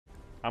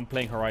I'm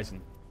playing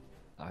Horizon.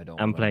 I don't.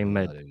 I'm playing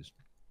Mad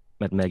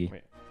Maggie.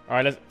 Wait. All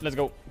right, let's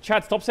go.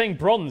 Chat, stop saying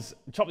bronze.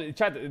 Chat,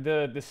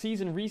 the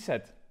season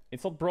reset.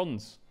 It's not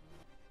bronze.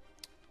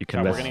 You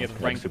can we're rest. gonna get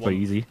Like, ranked super 1.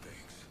 easy.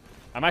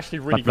 I'm actually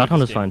really But good.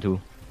 Bloodhound at this is game. fine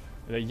too.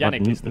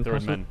 Janek is the third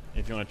Newcastle? man.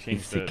 If you wanna change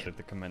He's the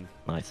sick. command.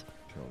 Nice.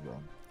 Sure, bro.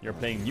 You're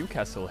playing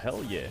Newcastle.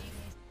 Hell yeah.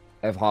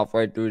 If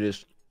halfway through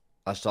this,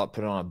 I start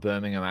putting on a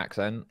Birmingham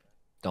accent,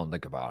 don't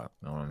think about it.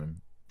 You know what I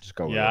mean? Just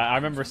go with Yeah, it. I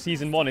remember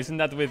season 1. Isn't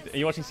that with? Are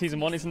you watching season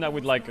 1? Isn't that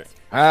with like?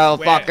 Hell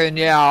where- fucking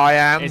yeah, I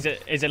am. Is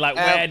it like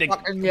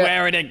fucking yeah.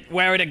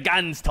 where are the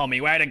guns,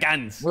 Tommy? Where are the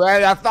guns? Where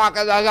the fuck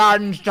are the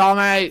guns,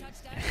 Tommy?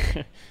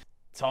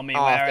 Tommy,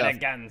 Oh, where are the the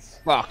guns?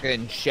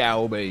 Fucking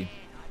Shelby.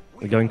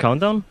 We going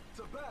countdown?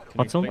 Can you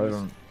What zone? explain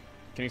this?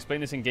 Can you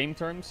explain this in game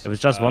terms? If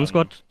it's just one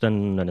squad,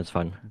 then it's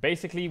fine.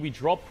 Basically, we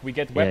drop, we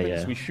get weapons,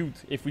 yeah. we shoot.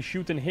 If we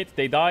shoot and hit,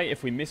 they die.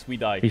 If we miss, we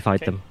die. We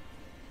fight Okay? them.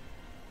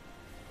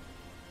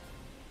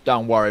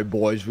 Don't worry,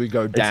 boys. We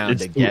go down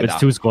together. It's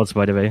 2 squads,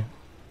 by the way.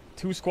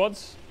 2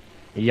 squads.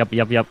 Yep.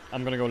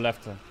 I'm gonna go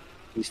left.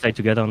 We stay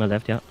together on the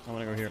left, yeah. I'm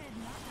gonna go here.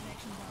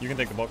 You can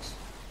take the box.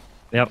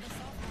 Yep.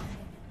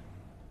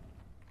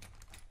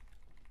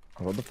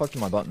 What the fuck do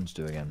my buttons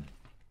do again?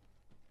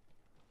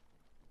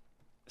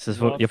 Is this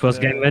your first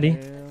game ready?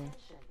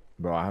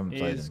 Bro, I haven't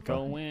played Is in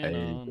fucking going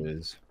on.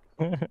 ages.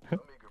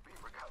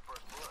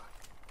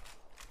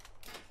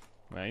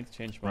 Right,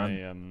 change my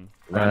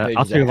Rampage is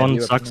After ahead of 1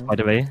 you, sucks, by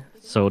the way.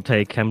 So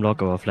take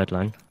Hemlock or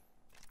Flatline.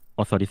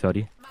 Or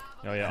 30-30.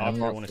 Oh yeah, I'm after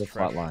not one the is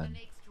flat trash. line.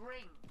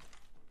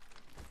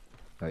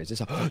 Wait, is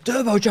this a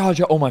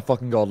turbocharger? Oh my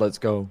fucking god, let's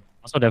go.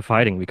 Also, they're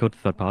fighting. We could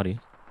third party.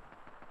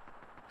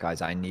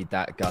 Guys, I need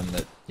that gun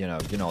that you know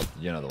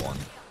the one.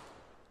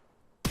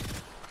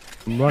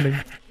 I'm running.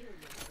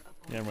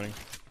 Yeah, I'm running.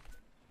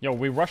 Yo,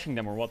 we rushing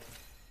them or what?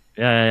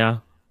 Yeah.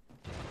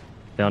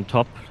 They're on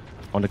top,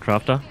 on the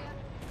crafter.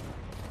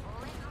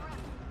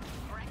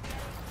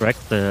 Crack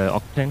the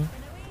Octane.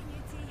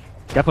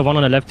 Gap one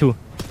on the left too.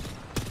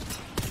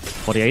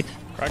 48.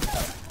 Crack.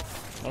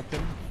 Knocked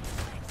him.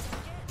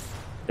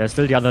 There's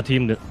still the other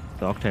team, the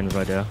Octane is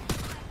right there.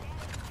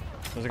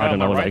 There's a guy I on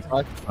don't my know, right.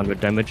 like 100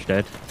 damage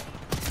dead.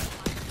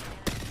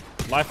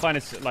 Lifeline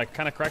is like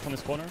kind of cracked on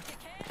this corner.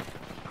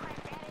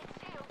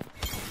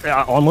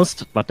 Yeah,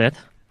 almost, but dead.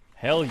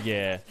 Hell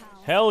yeah.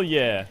 Hell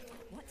yeah.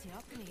 What's the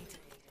upgrade?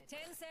 10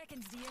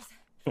 seconds, dears.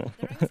 The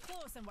ring's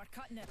close and we're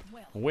cutting it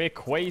well. We're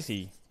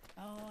crazy.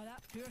 Oh,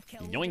 that poor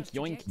kill. Yoink,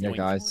 yoink, Yeah, yoink.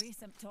 guys,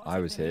 I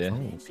was here.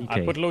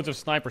 I put loads of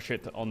sniper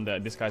shit on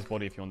this guy's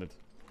body if you want it.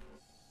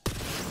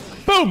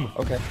 Boom!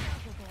 Okay.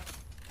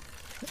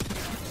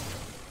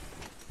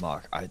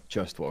 Mark, I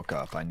just woke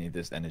up. I need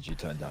this energy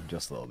turned down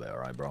just a little bit,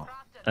 alright, bro?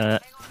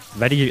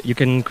 Ready, you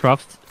can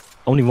craft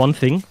only one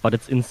thing, but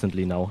it's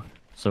instantly now.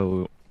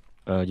 So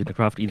you can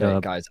craft either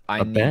Okay, guys, I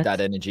a need bat,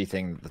 that energy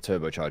thing the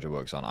turbocharger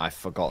works on. I've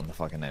forgotten the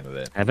fucking name of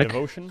it. Havoc.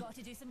 Devotion. Got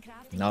to do some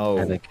crafting. No.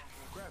 Havoc.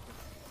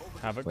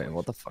 Havoc. Wait,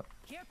 what the fuck?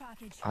 Care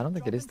package. I don't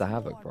think it is the Dropping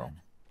some Havoc, bro. more,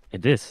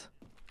 It is.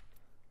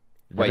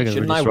 Wait, Havoc is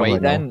shouldn't really I strong wait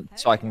right now. then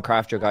so I can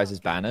craft your guys'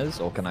 banners?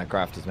 Or can I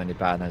craft as many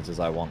banners as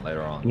I want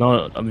later on?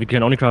 No, we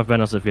can only craft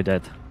banners if you're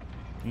dead.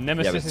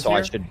 Nemesis Yeah, but is so here.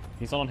 I should...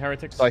 He's not on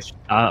Heretics. So I should...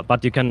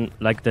 But you can,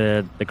 like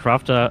the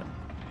crafter,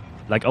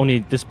 like only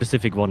this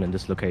specific one in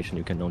this location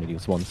you can only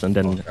use once, and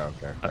then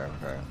Okay.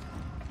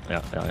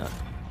 yeah.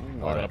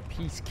 Ooh, I got a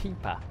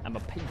peacekeeper. I'm a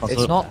peacekeeper. It's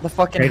Also, not the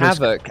fucking Caedrel's-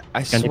 Havoc.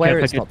 I Can you swear care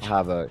it's not package? the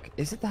Havoc.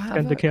 Is it the And the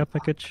Havoc? care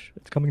package,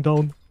 it's coming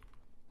down.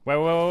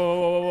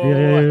 Whoa. Yeah.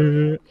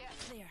 There.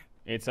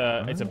 It's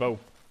a bow.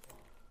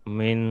 I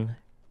mean,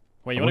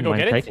 Wait, I you wanna wouldn't go mind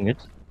get it? taking it?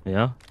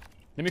 Yeah.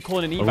 Let me call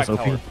in an Oh, evac it's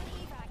OP. tower.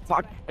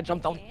 Fuck! I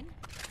jumped down.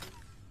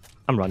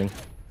 I'm running.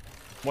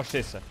 Watch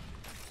this.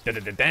 Is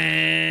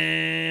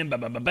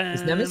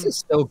Nemesis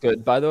still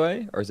good, by the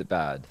way? Or is it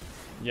bad?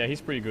 Yeah,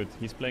 he's pretty good.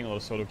 He's playing a lot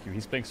of solo queue.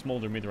 He's playing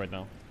Smolder mid right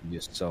now.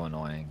 You're so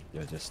annoying.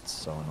 You're just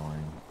so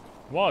annoying.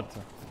 What?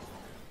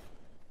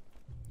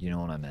 You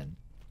know what I meant.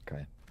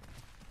 Okay.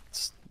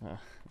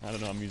 I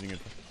don't know. I'm using it.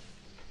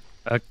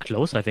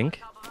 Close, I think.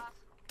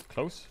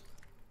 Close.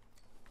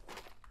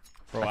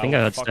 Bro, I think I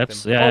heard fucked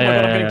steps. him. Yeah, Oh my god,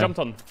 I'm yeah. getting jumped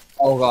on.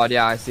 Oh god,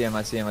 yeah, I see him.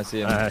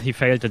 He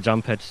failed the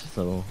jump head,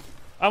 so...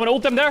 I'm gonna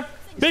ult them there.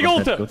 Big not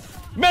ult. that good.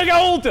 Mega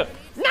ult.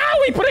 Now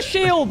he put a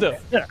shield.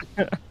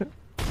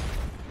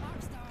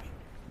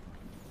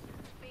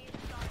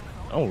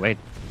 Oh, wait.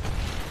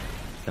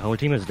 The whole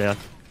team is there.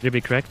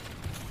 GP cracked.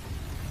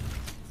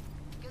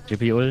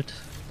 GP ult.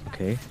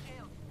 Okay.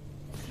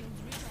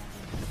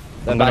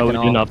 They're I'm gonna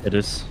backing win off. after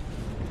this.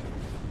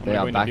 They I'm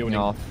are going to backing building.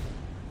 off.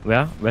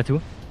 Where? Where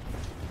to?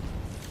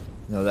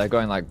 No, they're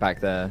going like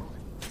back there.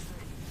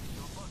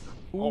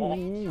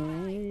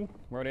 Ooh.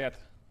 Where are they at?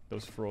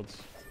 Those frauds.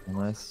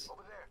 Nice.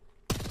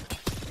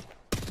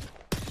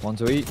 One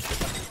to eat.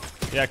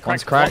 Yeah, cracked.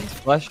 One's cracked. one.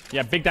 Flesh.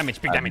 Yeah, big damage.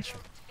 Big damage.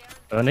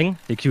 Earning.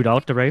 He queued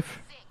out the Wraith.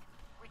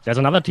 There's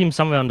another team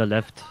somewhere on the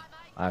left.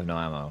 I have no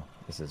ammo.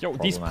 This is Yo,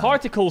 these problematic.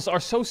 particles are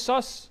so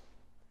sus.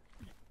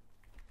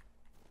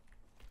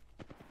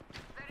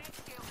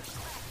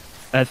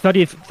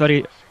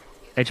 30.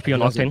 HP on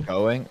Where's it Octane.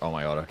 going? Oh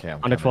my god, okay. I'm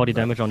 140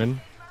 coming. damage on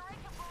him.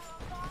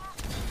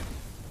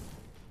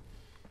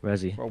 Where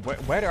is he? Bro,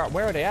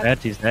 where are they at? Dead,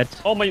 he's dead.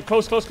 Oh my,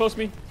 close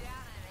me.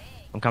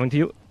 I'm coming to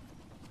you.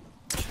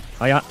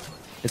 Oh yeah,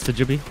 it's the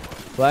Jibby.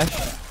 Flash.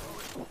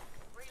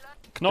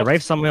 The Knocked.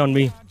 Rave's somewhere on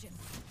me.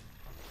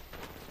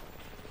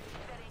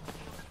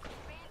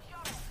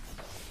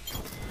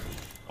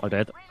 All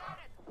dead.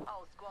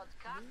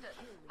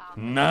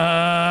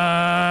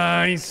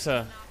 Nice.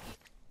 Oh,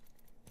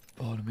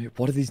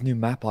 what are these new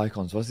map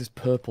icons? What's this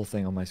purple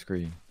thing on my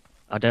screen?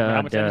 Are there,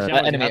 How much damage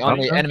Enemy have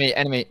on you? me,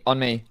 enemy on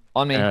me.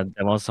 there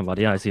was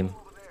somebody, yeah, I see him.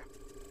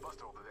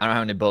 I don't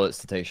have any bullets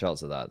to take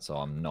shots of that, so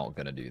I'm not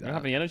gonna do You that. don't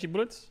have any energy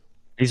bullets?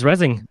 He's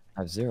rezzing.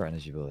 I have 0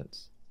 energy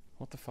bullets.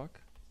 What the fuck?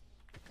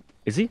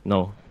 Is he?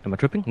 No. Am I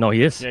tripping? No,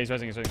 he is. Yeah, he's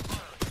rising.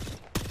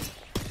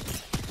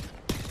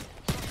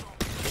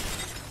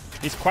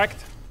 He's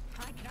cracked.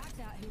 I cracked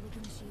that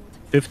hooligan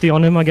shield. 50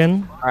 on him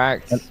again.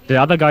 Cracked. And the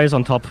other guy is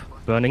on top,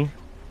 burning.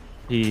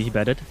 He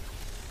batted.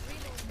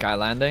 Guy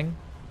landing.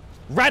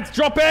 Rat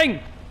dropping! A wee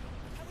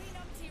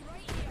numpty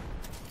right here.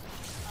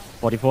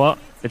 44.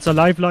 It's a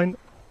lifeline.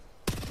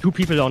 2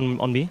 people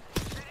on me.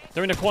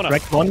 They're in the corner.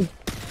 Cracked one.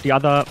 The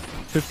other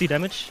 50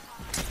 damage.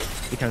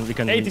 We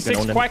can 86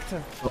 own them. cracked.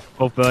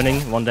 Both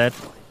burning. One dead.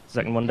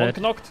 Second one One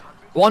dead. knocked.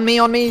 On me,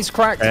 he's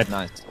cracked. Dead.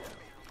 Nice.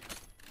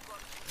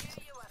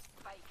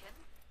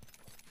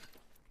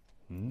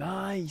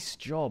 Nice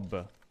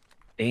job.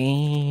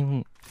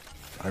 Damn.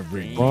 I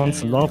really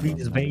Once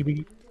lobbies,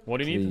 baby. What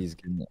do you need? Please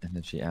give me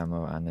energy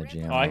ammo.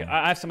 Oh,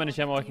 I have some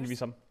energy ammo. I can give you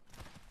some.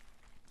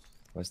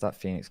 Where's that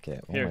Phoenix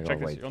kit? Oh Here, my check god,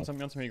 this. wait. You want some?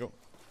 Here you go.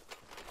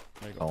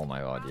 There you go. Oh my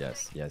god,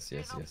 yes.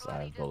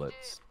 I have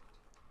bullets.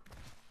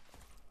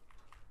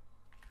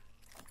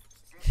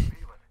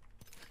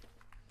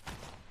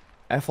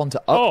 F1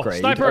 to Oh, upgrade.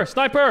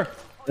 sniper!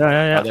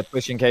 Yeah. Oh, they're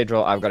pushing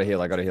Caedrel. I've got to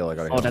heal.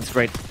 Oh, that's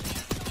great.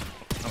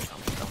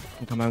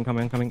 I'm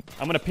coming.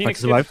 I'm gonna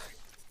Phoenix survive. skip.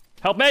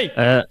 Help me!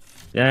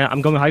 Yeah,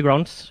 I'm going high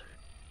ground.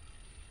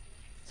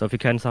 So if you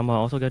can somehow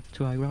also get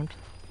to high ground.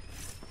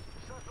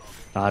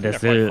 Ah, they're They're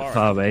still quite far.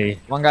 far away.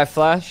 One guy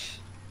flash.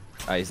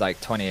 Oh, he's like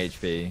 20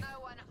 HP.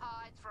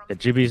 The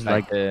Jibby's Back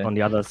like there. on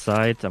the other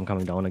side. I'm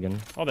coming down again.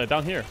 Oh, they're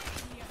down here.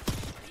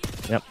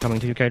 Yep, coming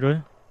to you,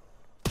 Caedrel.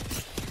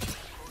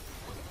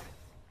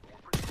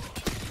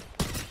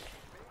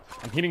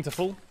 I'm healing to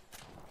full.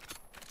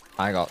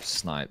 I got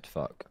sniped.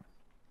 Fuck.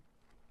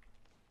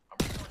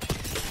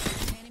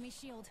 Enemy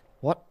shield.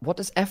 What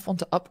does F1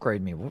 to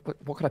upgrade me? What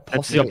could I That's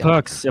possibly? your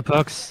perks. Your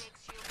perks.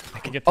 I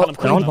can get Oh, talent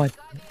down. points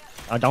now.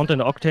 I downed in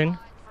the Octane.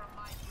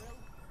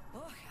 Oh,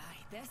 aye,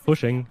 this is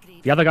Pushing. an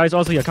upgrade. The other guy's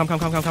also here. Come.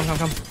 Enemy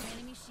shield.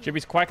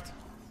 Jibby's quacked.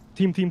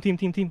 Team.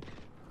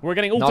 We're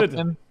getting Knocked ulted.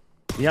 him.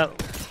 Yeah.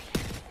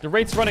 The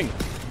rate's running. Yeah,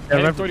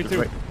 Heading Rev- 32.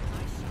 right.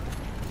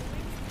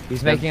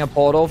 He's making a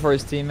portal for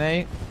his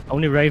teammate.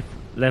 Only Rave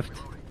left.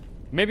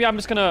 Maybe I'm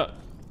just gonna...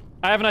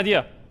 I have an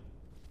idea.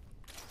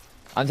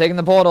 I'm taking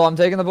the portal. I'm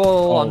taking the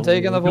Oh,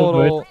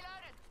 portal.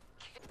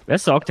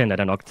 Where's the Octane that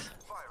I knocked?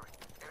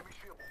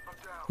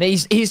 No,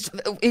 he's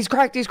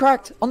cracked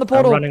on the I'm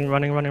portal. running.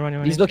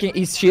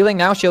 He's shielding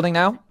now.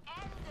 10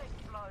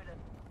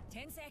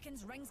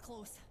 seconds, rings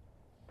close.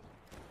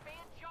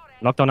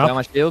 Knocked on Put on up.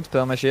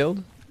 my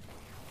shield.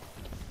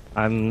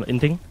 I'm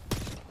inting.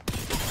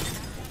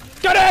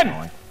 Get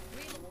him!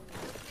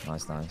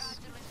 Nice.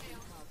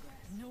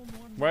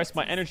 Where's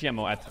my energy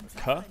ammo at?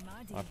 Cuh?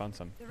 I found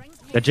some. The rings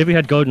The Jibby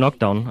had gold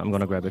knockdown. I'm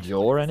gonna grab it.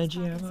 Your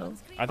energy ammo?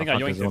 I think Oh, I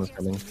fuck, the zone yoinked is it.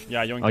 coming.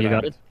 Yeah, I yoinked Oh, you I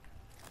got had it?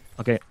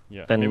 Okay.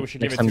 Yeah, Then maybe we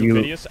should give next it to time you-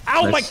 Ft.Vedius.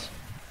 Ow, my... Nice.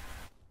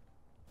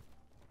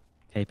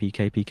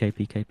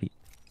 KP.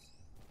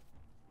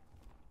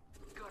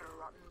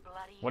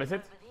 What is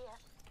it?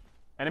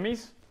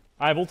 Enemies?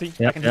 I have ulti.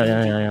 I can do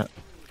ulti. Yeah.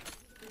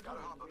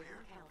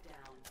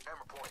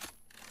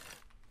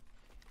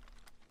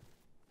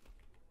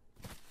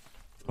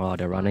 Oh,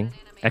 they're running.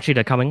 Actually,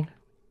 they're coming.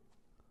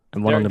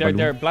 And one on the They're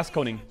balloon. blast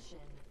coning.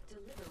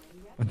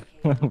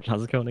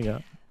 Plus coning, yeah.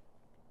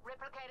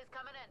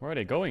 Where are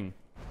they going?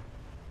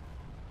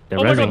 They're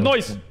Oh my god, rezzing.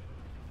 noise!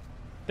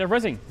 They're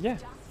rezzing, yeah.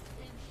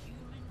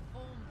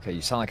 Okay,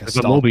 you sound like a Like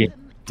a movie.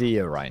 startled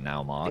deer right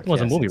now, Mark. It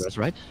was a Yes, movie, it's- Res,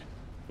 right?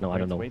 No, I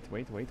don't know. Wait.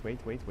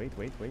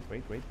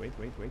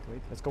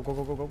 Let's go.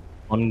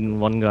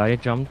 One guy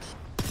jumped.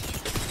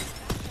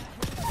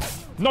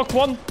 Knocked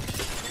one.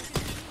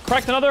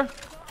 Cracked another.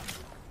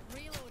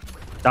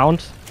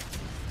 Downed.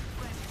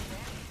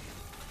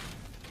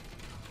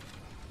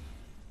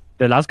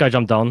 The last guy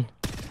jumped down.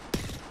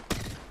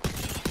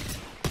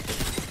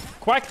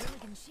 Quacked.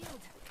 hooligan shield.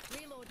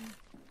 Reloading.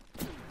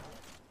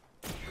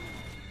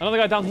 Another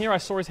guy down here. I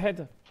saw his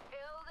head.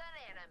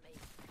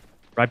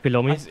 Right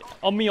below me.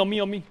 On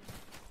me.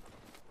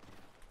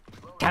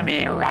 Come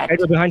here, right.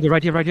 Behind you,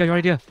 right here.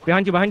 Behind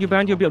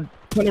you.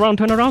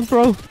 Turn around,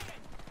 bro.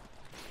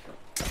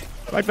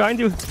 Right behind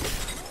you.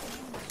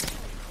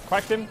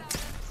 Cracked him.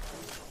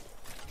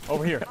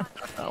 Over here.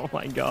 Oh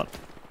my god.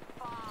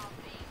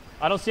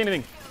 I don't see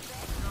anything.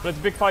 But it's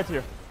a big fight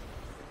here.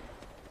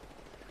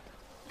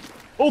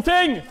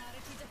 Ulting!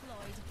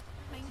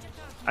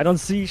 I don't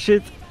see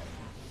shit.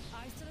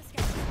 Eyes to the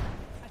sky.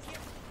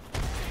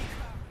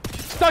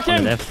 Stuck On the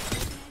him!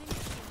 left.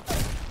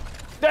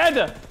 Dead!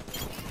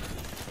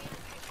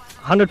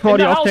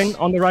 140 In the octane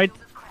house. on the right.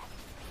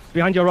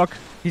 Behind your rock.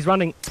 He's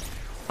running.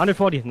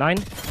 140. 9.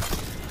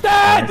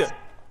 Dead! Nice.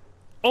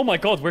 Oh my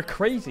god, we're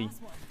crazy.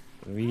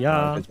 We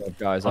are. Good job,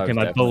 guys. I Okay, was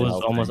my definitely bow is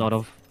helping. almost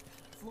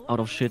out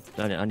of shit.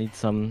 I need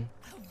some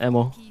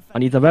ammo. I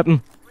need a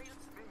weapon.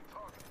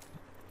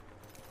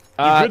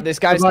 good? This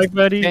guy's Revive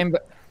ready. came,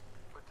 but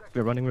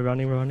We're running.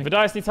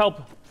 Ft.Vedius needs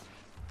help.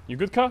 You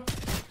good, Ka?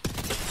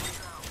 he's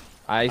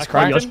I cracked.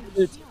 cracked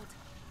him.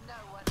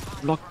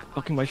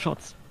 Blocking my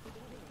shots.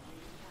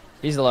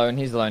 He's alone.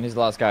 He's alone. He's the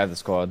last guy of the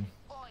squad.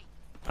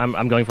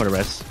 I'm going for the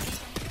rest.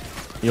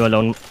 You're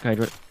alone,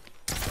 Caedrel.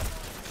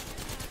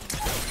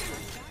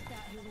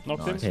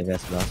 Knocked Nice. him. Okay,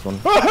 that's the last one.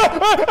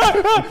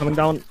 I'm coming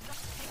down. Taking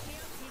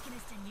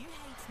us to new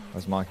heights.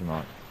 Where's Marky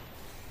Mark?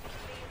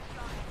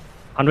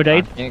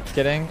 108. Phoenix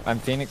kidding. I'm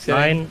Phoenix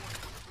kidding.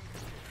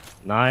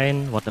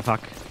 9. What the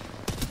fuck?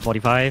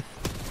 45.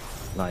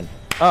 9.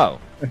 Oh.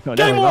 No,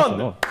 Game that was one!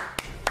 no.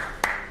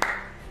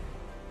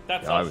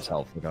 That's Yeah, I us. was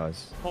helpful,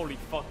 guys. Holy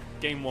fuck.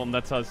 Game 1,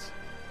 that's us.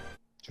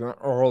 Do you want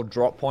a whole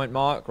drop point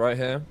mark right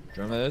here? Do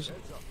you remember this?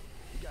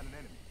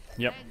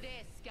 Yep.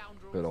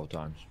 Good old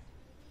times.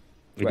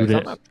 We Wait, do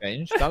that the map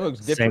changed? That looks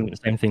different.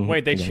 same thing.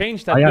 Wait, they again.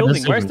 changed that Oh, yeah, building.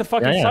 this Where's is- the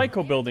fucking yeah, yeah.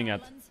 Psycho building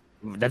at?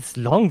 That's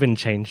long been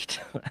changed.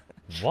 What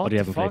But you the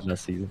haven't fuck? played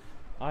last season.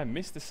 I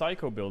missed the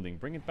Psycho building.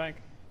 Bring it back.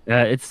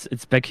 Yeah, it's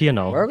back here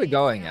now. Where are we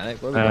going,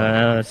 Janek? Where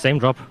are we going? Same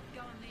drop.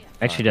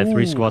 Actually, there are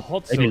 3 Ooh, squads.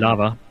 hot Maybe zone.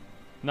 lava.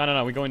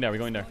 No, we're going there.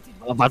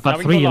 But Now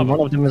we 3 go and lava.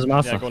 one of them is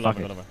master. Yeah, go Fuck lava,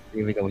 it. go lava.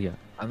 Here we go here.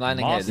 I'm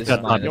landing here. This is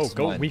Master- mine. Yo, This is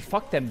go. mine. We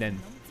fucked them then.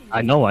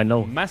 I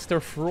know. Master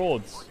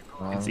frauds.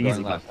 Oh, It's I'm going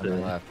easy, left, but, I'm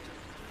going left.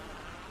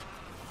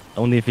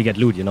 Only if we get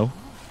loot, you know?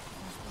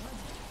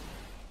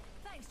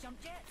 Thanks,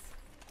 jump jets.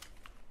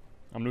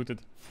 I'm looted.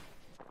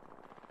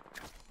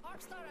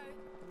 Arc star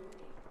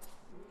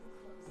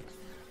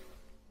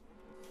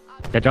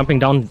out. They're dropping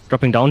down,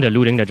 they're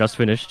looting, they're just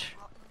finished.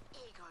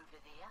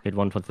 Hit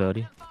one for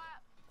 30.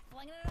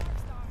 Flinging an arc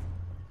star.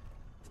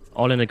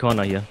 All in the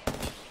corner here.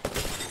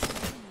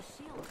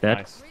 Dead.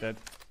 Nice. Dead.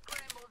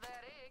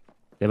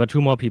 There were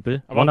 2 more people.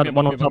 Above One me, on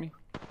above me, top. above me.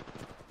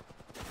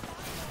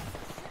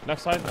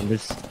 Left side. I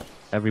miss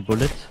every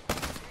bullet.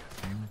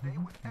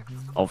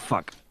 Oh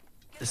fuck.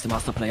 It's the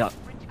master player.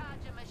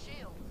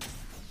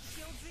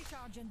 Shields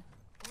recharging.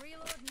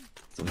 Reloading.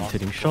 So he's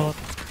hitting shot.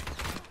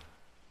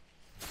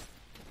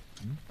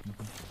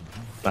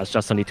 That's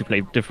just I need to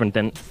play different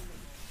then.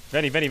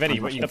 Very.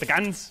 What, you got the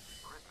guns?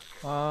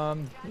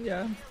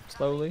 Yeah,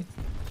 slowly.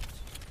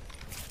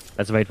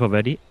 Let's wait for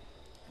ready.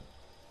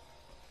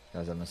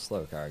 Guys, I'm a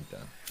slow character.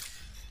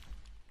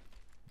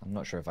 I'm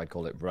not sure if I'd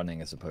call it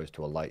running as opposed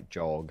to a light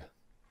jog.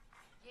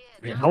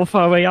 How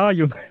far away are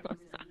you?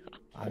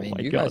 I mean,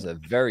 my you God. guys are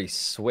very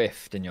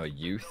swift in your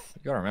youth.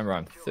 You gotta remember,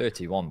 I'm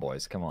 31,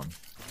 boys. Come on.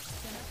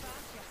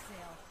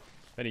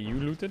 Very, you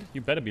looted?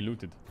 You better be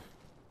looted.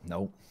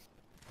 Nope.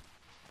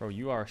 Bro,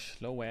 you are a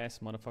slow ass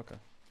motherfucker.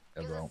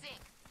 Yeah, bro.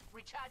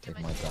 Take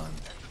my time.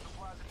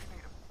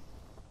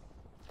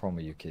 Problem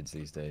with you kids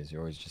these days,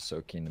 you're always just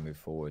so keen to move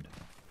forward.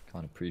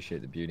 Can't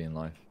appreciate the beauty in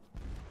life.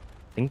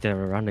 I think they're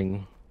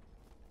running.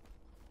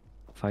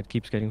 Fight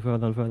keeps getting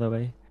further and further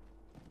away.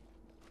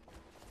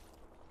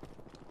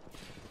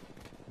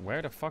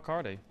 Where the fuck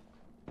are they?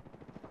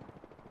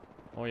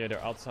 Oh yeah,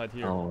 they're outside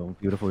here. Oh,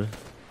 beautiful.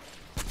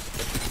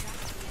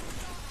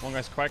 One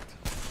guy's cracked.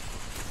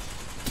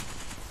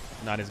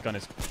 Nah, this gun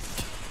is...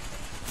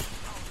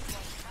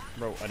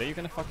 Bro, are they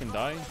gonna fucking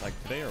die?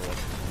 Like today or what?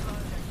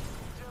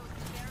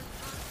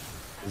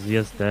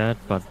 Zia's dead,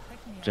 but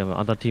the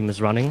other team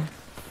is running.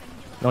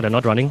 No, they're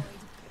not running.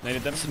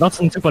 Naded them? Not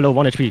super low,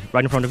 1 HP,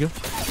 right in front of you.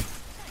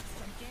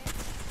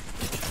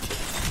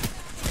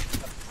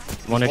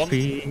 1 One.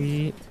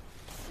 HP.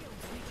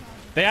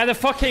 They had a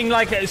fucking,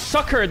 like, a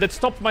sucker that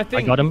stopped my I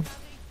thing. got him.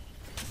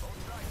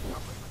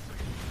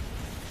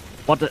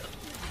 What the?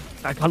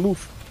 I can't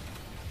move.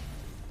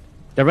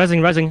 They're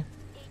resing.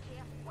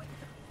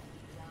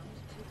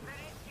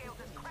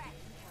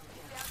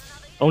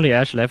 Only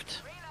Ash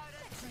left.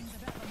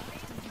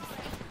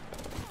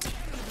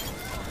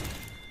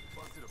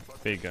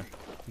 Big.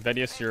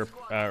 Ft.Vedius, you're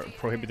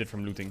prohibited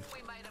from looting.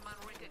 What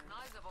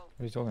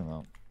are you talking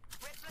about?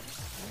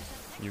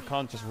 You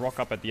can't just rock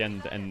up at the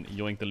end and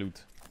yoink the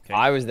loot. Okay?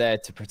 I was there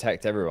to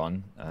protect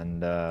everyone,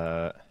 and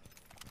I'm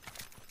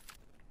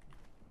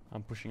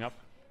pushing up.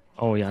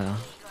 Oh yeah.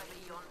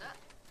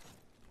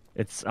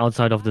 It's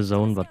outside of the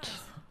zone, but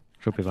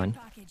should be fine.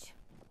 Package.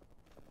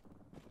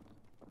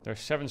 There's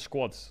 7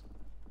 squads.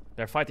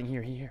 They're fighting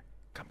here.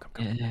 Come.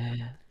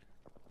 Yeah.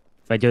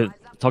 Wait, you're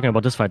talking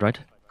about this fight, right?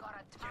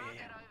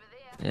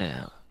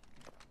 Yeah.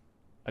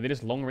 Are they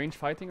just long range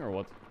fighting or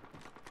what?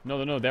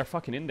 No, they're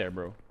fucking in there,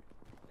 bro.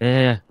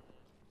 Yeah.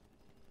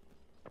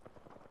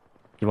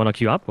 You wanna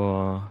queue up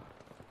or?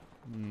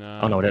 No.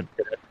 Oh no,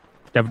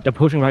 they're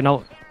pushing right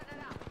now.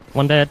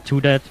 1 dead,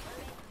 2 dead.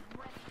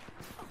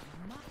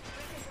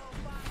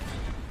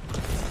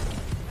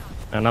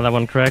 Another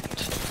one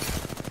cracked.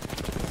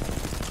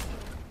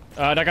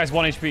 That guy's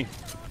 1 HP.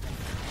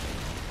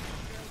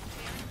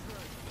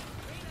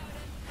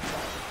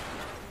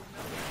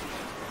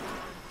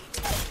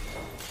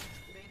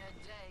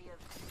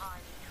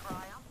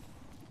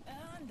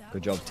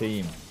 Good job,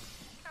 team.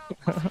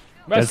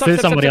 There's still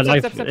somebody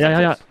alive.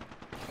 Yeah.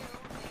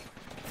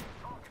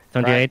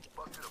 78.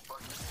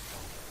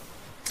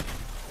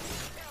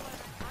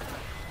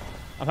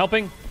 I'm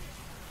helping.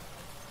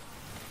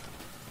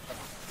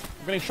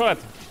 I'm getting shot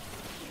at.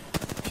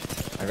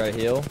 I got a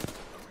heal.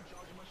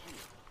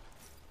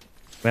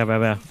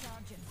 Where?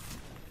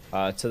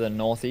 To the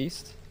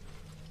northeast.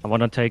 I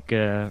wanna take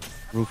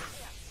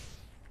roof.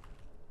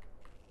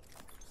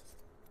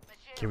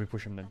 Can we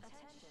push him then?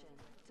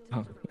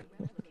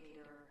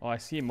 Oh, I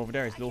see him over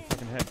there. His little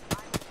fucking head.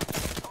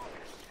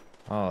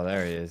 Oh,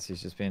 there he is.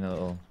 He's just being a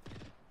little...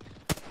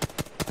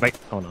 Wait.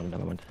 Oh no,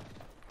 never mind.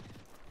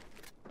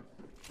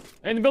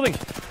 In the building.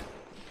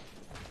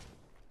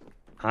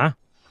 Huh?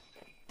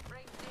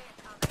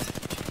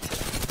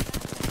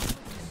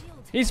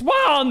 He's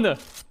one.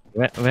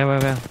 Where?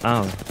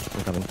 Oh,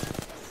 I'm coming.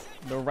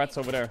 The rats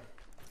over there.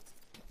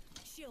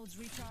 Shields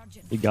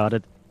recharging. You got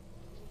it.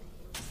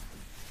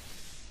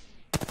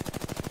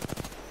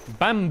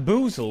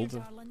 Bamboozled.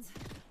 Darlings.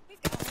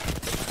 We've got an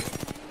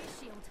enemy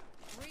shield.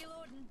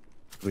 Reloading.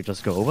 We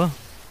just go over.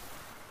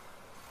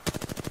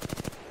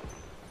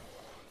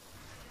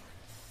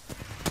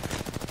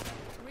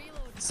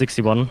 Reloading.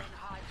 61.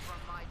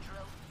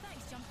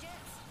 Thanks, jump jets.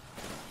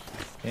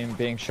 Him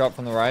being shot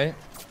from the right.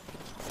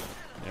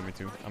 Yeah, me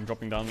too. I'm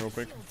dropping down real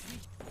quick.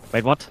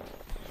 Wait, what?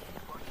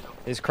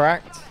 He's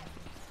cracked.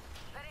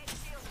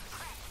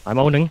 I'm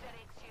owning.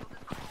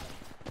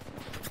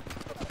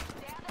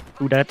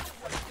 Who dead?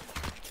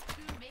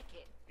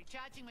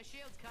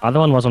 Other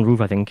one was on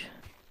roof, I think.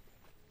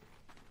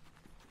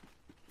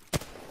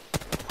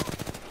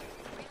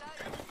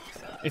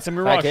 It's a Back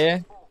mirage.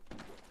 here.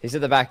 He's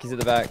at the back. He's at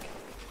the back.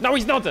 No,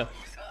 he's not. Yeah,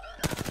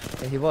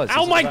 he was. Oh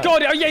He's my at the back.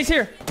 god. Oh yeah, he's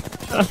here.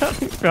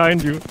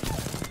 Behind you.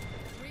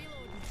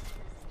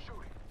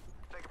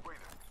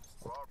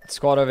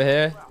 Squad over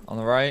here on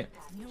the right.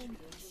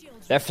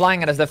 They're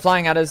flying at us. They're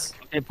flying at us.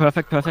 Okay,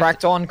 perfect.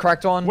 Cracked on.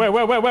 Cracked on.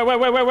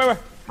 Where?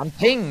 I'm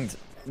pinged.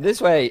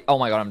 This way. Oh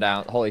my god, I'm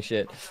down. Holy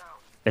shit.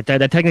 They're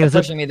taking They're us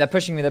up. pushing me. They're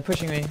pushing me. They're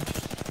pushing me.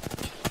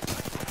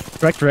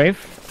 Cracked Rave.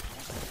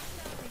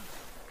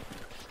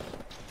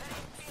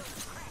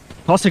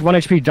 Caustic 1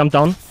 HP, jump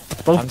down.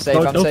 Both, I'm safe.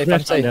 I'm both safe. I'm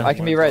left safe. down I there.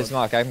 can be res,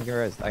 Mark. I can be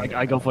res.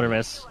 I go for the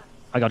res.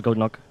 I got gold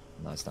knock.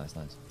 Nice.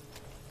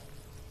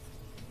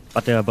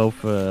 But they are both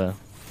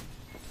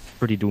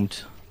pretty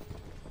doomed.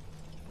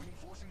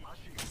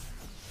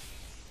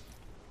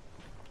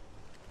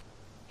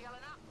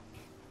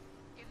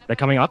 They're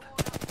coming up.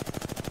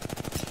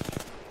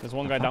 There's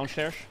one guy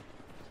downstairs.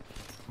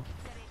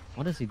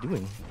 What is he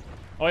doing?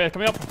 Oh yeah,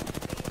 coming up.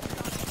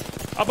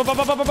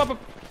 Up.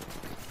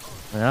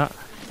 Yeah,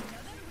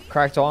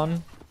 Cracked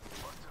on.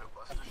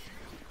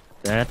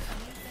 dead.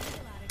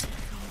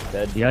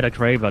 Dead. He had a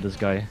Kraber, this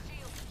guy.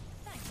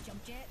 Thanks,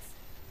 jump jets.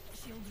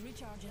 Shields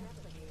recharging.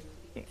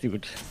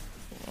 Dude,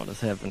 what is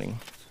happening?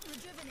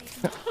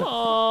 Rejuvenating.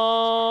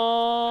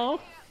 Oh.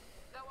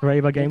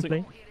 Kraber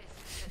gameplay?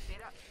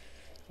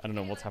 I don't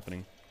know what's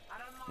happening.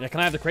 Yeah, can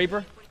I have the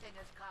Kraber?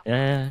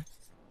 Yeah.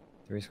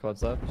 3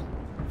 squads left.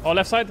 Oh,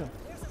 left side.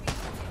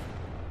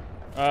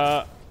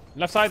 Left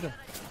side.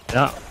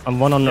 Yeah, I'm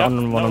one on Yeah,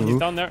 one no, on he's roof.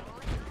 down there.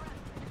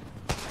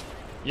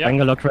 Yeah.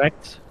 Bangalore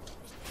cracked.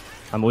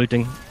 I'm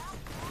ulting.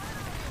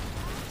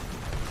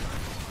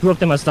 2 of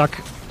them are stuck.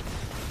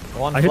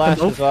 One I hit them flash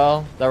both. as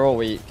well. They're all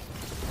weak.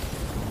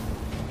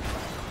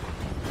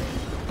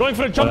 Going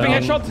for the jumping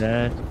headshot.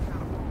 Dead.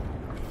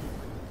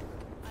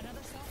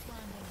 Another soft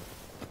landing.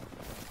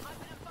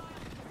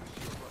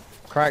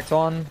 Cracked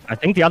on. I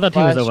think the other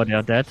team is Flash. over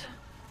there, dead.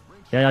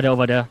 Yeah, they're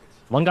over there.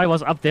 One guy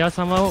was up there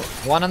somehow.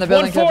 One on the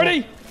building. 140.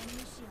 Enemy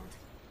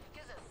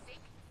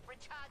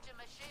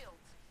shield.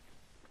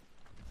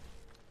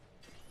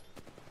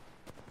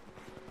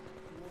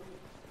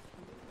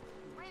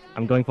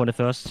 I'm going for the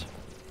first.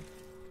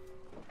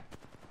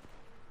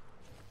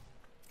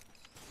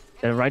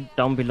 They're right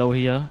down below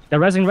here. They're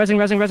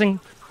resing.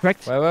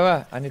 Cracked.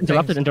 Where? I need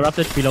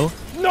Interrupted below.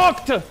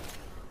 Knocked. And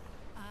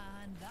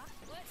that.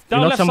 Let's You Down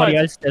knock left somebody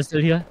side. else. They're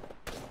still here.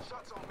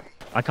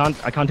 I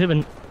can't hit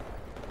him.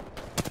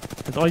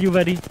 It's all you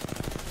ready.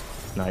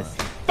 Nice.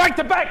 Back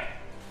to back.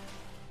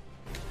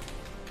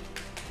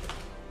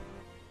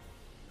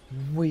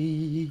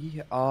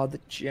 We are the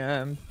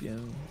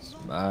champions,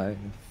 my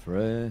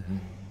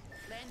friend.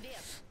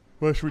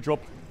 Where should we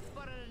drop?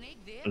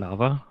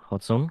 Lava.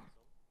 Hot zone.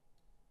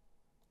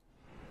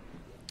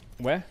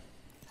 Where?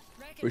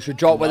 We should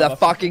drop where the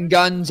fucking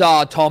guns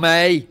are,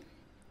 Tommy.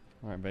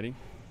 All right, ready.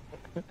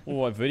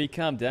 Oh, I've really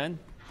calmed down.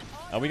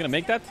 Are we gonna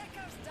make that?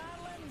 Checkers,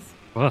 darlings.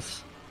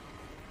 Was?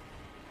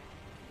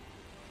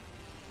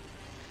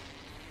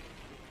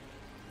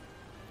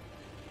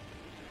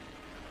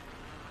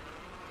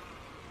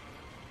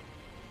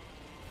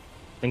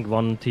 I think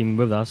one team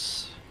with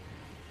us.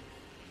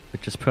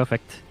 which is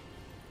perfect.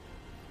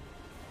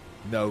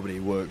 Nobody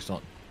works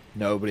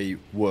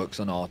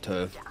on our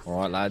turf. All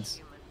right,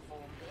 lads.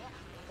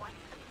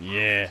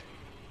 Yeah.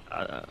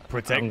 I'm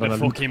Protect the gonna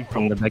fucking loot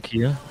from the pump. back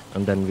here,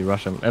 and then we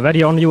rush him.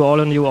 Ready on you, all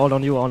on you, all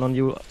on you, all on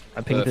you.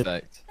 I pinged it.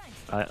 Perfect.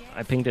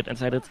 I pinged it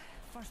inside it.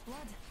 First blood.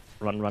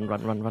 Run, run,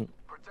 run, run, run.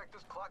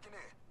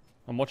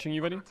 I'm watching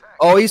you, ready?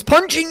 Oh, he's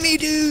punching me,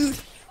 dude.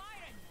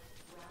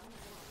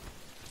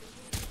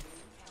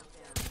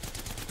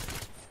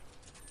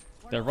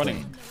 They're running.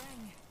 In the ring.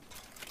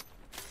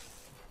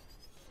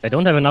 They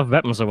don't have enough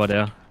weapons over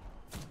there.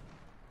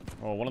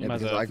 Oh, one of Yeah, them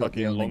has because a I got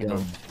the fucking only longbow.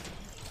 gun.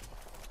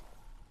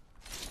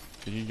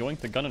 Did you yoink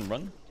the gun and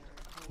run?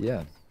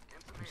 Yeah.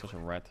 You're such a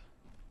rat.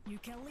 You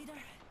kill leader.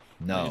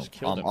 No, just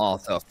killed I'm him.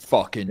 Arthur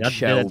fucking Yeah,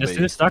 Shelby. they're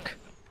still stuck.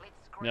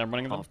 Yeah, I'm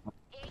running them.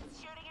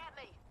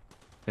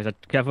 There's a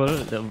careful.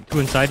 There are 2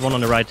 inside, 1 on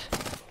the right. I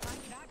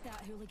cracked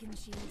that hooligan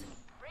shield.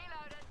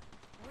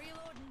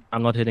 Reloading.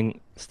 I'm not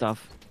hitting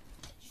stuff.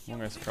 One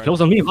guy's crying.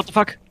 Close on me. What the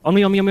fuck? On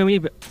me, on me, on me, on me.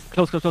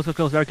 Close, close, close, close,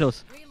 close. Very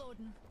close.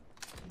 Reloading.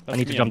 That's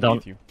need to me jump down.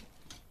 underneath you.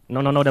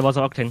 No, no, no. There was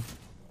an Octane.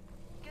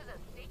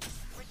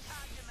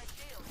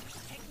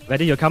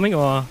 Ready? You're coming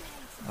or?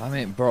 I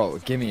mean, bro,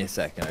 give me a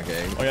second,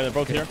 okay? Oh yeah, they're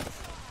both here.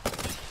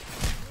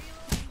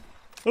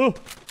 Oh!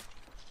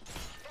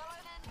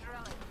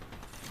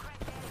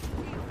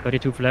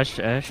 32 flash,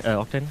 Ash,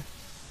 Octane.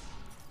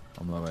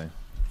 On my way.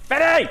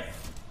 Betty!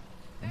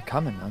 I'm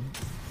coming, man.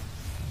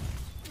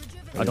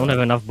 I don't have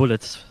enough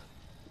bullets.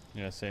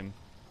 Yeah, same.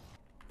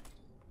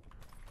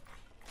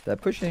 They're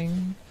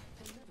pushing.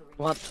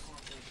 What?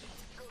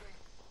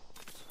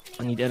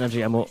 I need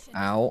energy ammo.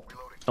 Ow.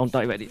 Don't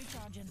die, ready.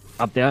 Recharging.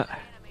 Up there.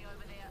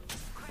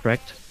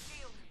 Cracked.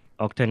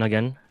 Octane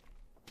again.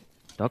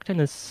 The Octane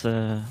is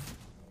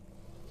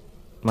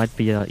might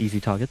be an easy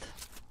target.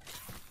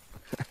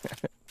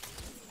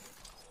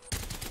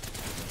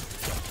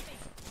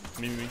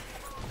 Me.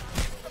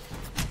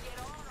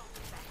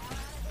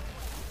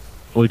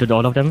 Ulted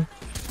all of them.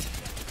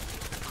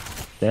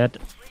 Dead.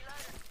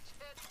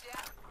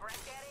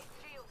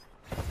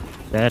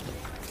 Dead.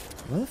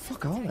 Where the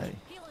fuck are they?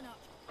 Healing up.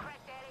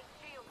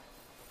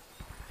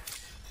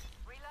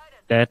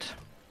 Dead.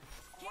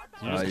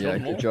 You just Yeah,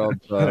 killed them good all?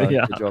 job.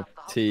 Yeah. Good job,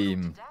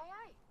 team.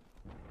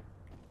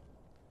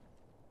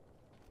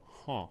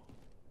 Huh.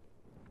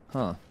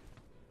 Huh.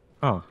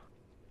 Oh.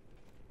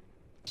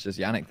 It's just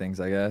Janek things,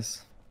 I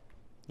guess.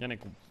 Janek.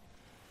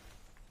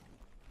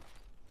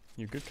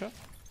 You good, cut?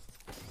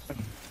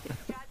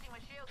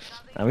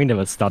 I mean, they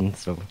were stunned,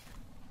 so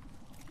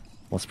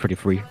was pretty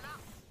free.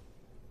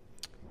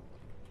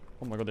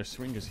 Oh my god, there's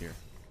swingers here.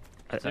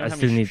 I Does anyone have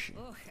still any need.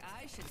 Ugh,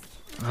 I should.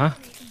 Huh?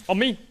 Oh,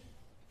 me!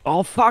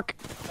 Oh fuck!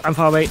 I'm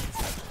far away.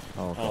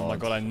 Oh, Oh my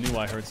god, I knew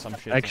I heard some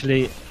shit.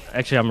 Actually,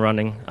 I'm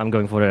running. I'm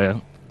going for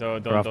the.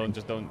 Don't,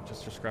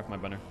 just scrap my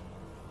banner.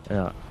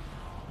 Yeah.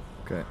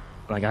 Okay.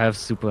 Like I have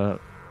super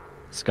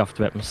scuffed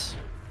weapons.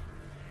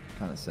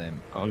 Kind of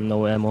same. On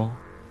no ammo.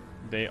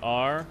 They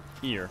are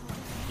here.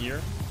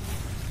 Here.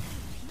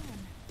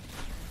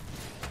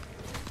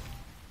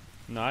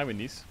 No, I win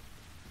these.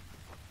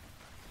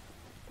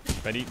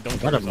 Betty, don't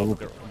kill What a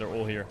yourself. move. They're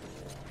all here.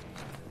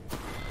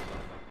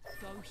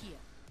 Go here.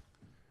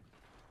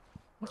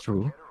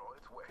 True.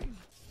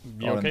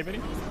 You Got okay, him. Betty?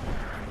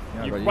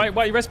 Yeah, You, but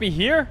why you rest me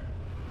here?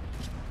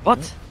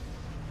 What?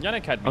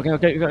 Janek had me.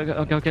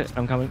 Okay.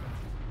 I'm coming.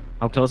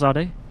 How close are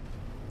they?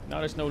 Now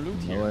there's no loot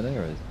here. Nowhere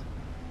there is.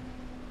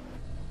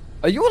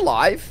 Are you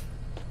alive?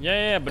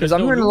 Yeah, but Because there's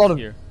I'm no hearing loot a lot of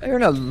here.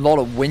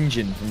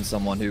 whinging from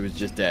someone who was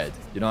just dead.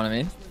 You know what I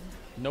mean?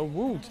 No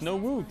wood, no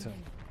wood.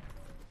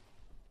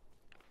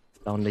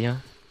 Down there.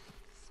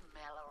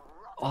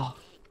 Oh.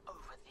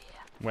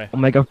 Where?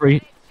 Omega 3.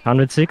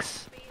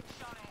 106.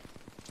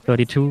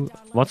 32.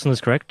 Watson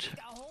is cracked.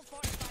 Got a whole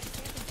 45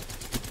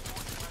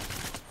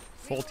 seconds.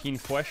 14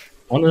 flesh.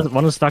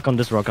 One is stuck on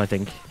this rock, I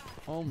think.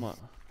 Oh my.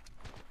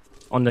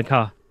 On the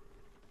car.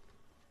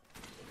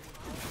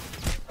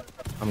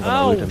 I'm gonna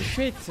ult Oh him.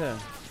 shit.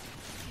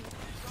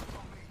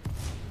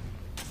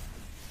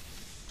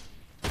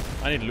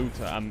 I need loot.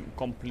 I'm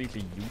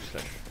completely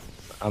useless.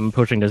 I'm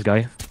pushing this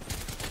guy.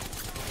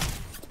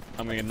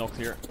 I'm gonna get knocked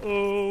here.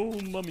 Oh,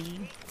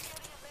 mummy.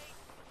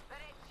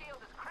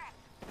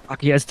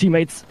 Fuck, he has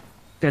teammates.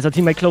 There's a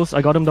teammate close.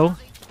 I got him though.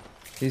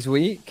 He's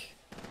weak.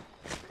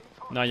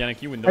 Nah,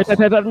 Janek, you win those.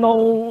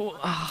 No.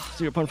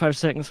 0.5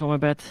 seconds for my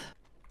bet.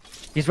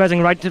 He's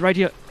rising right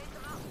here.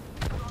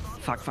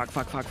 Fuck.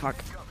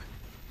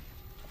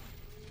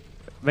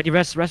 Ready,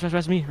 rest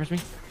me.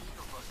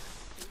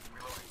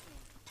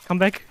 Come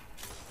back.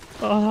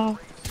 Oh.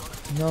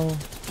 No.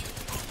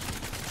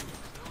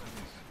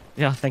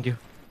 Yeah, thank you.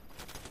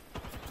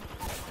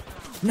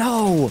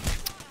 No.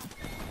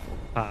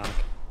 Fuck.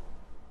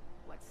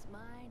 What's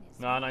mine is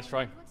Nah, nice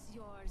try. what's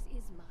yours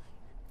is mine.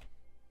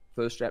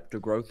 First step to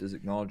growth is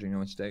acknowledging your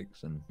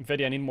mistakes and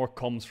Vedi, I need more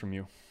comms from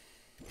you.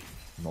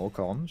 more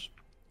comms.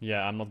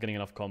 Yeah, I'm not getting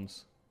enough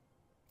comms.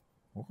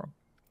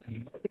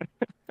 Okay.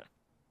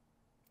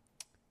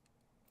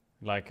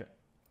 Like,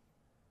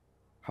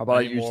 How about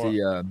I Any use more-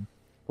 the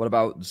What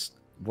about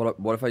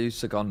what if I use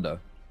Segundo?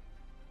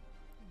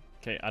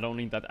 Okay, I don't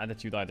need that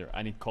attitude either.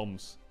 I need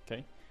comms.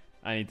 Okay,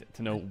 I need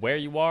to know where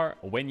you are,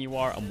 when you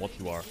are, and what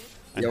you are.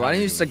 Yeah, why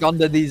don't you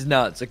Segundo these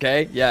nuts?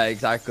 Okay. Yeah,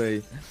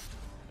 exactly.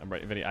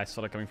 Right, Vedi, I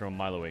saw that coming from a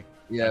mile away.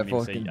 Yeah, I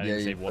didn't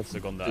say what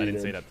fucking Segonda. I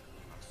didn't say that.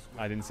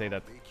 I didn't say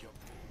that.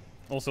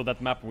 Also, that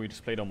map we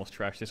just played almost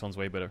trash. This one's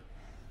way better.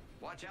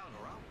 Watch out,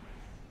 around.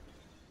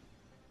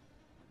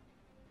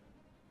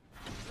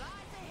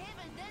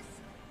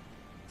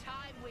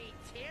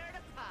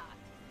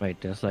 Wait,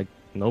 there's like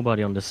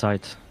nobody on the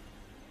side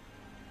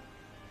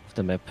of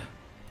the map.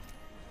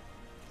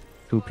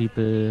 2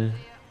 people,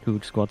 2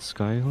 squads,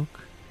 Skyhook.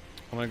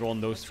 I'm gonna go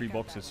on those 3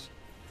 boxes.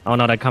 Oh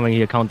no, they're coming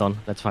here. Countdown.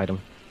 Let's fight them.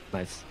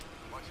 Nice.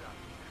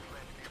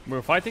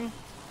 We're fighting.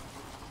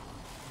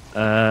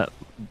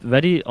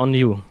 Ready on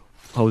you,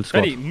 whole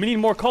squad. Vedi, we need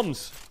more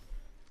comms.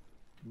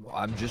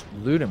 I'm just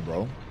looting,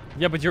 bro.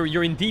 Yeah, but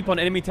you're in deep on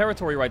enemy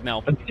territory right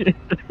now.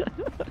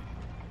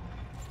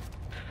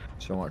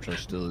 So much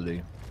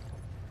hostility.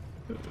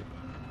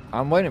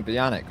 I'm waiting for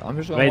Janek. I'm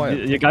just Wait,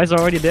 wait. you guys are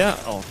already there?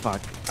 Oh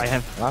fuck! I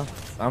have. Wow.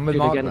 I'm with Hit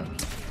Marc. again.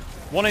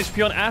 1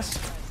 HP on ass.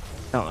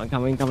 No, I'm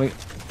coming.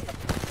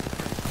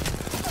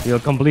 You're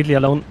completely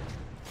alone.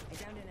 I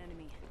downed an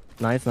enemy.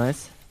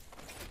 Nice.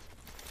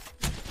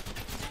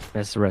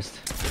 Let's rest.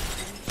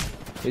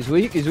 He's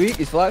weak.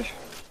 He's flash.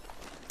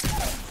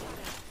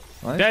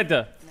 Nice. Dead.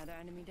 Another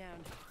enemy down.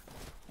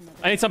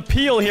 I need some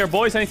peel here,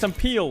 boys. I need some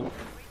peel.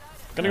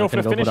 Gonna go for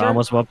the the finisher.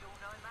 armor swap.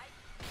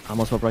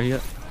 Armor swap right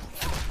here.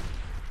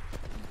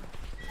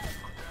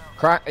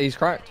 He's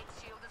cracked.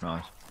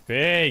 Nice.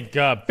 Big.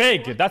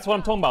 That's what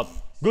I'm talking about.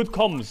 Good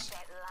comms.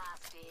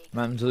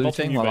 Man's Nothing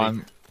looting you, while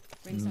Vedi.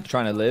 I'm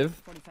trying to live.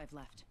 45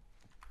 left.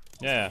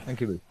 Yeah. Thank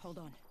you, Boo. Hold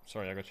on.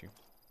 Sorry, I got you.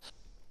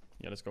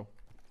 Yeah, let's go.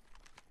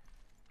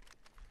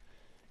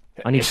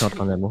 I need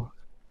shotgun ammo.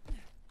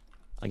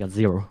 I got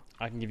 0.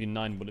 I can give you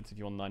 9 bullets if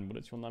you want 9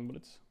 bullets. You want 9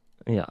 bullets?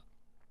 Yeah.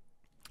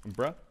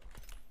 Bruh.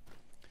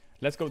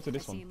 Let's go to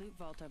this I see one. a loot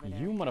vault over there,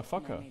 You and I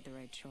motherfucker. made the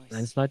right choice.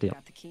 Nice light, yeah.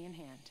 Got the key in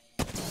hand.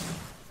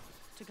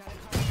 Took out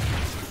a card.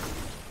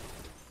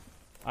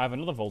 I have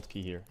another vault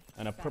key here.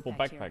 And a purple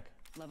Backpack backpack.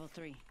 here. Level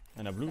 3.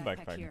 And a blue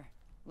backpack. Here.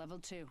 Level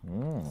 2.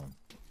 Mm.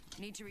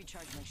 Need to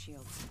recharge my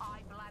shields. I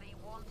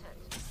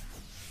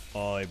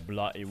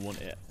bloody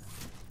want it.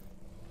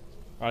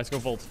 Alright, let's go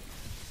vault.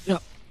 Yeah.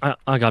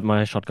 I got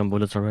my shotgun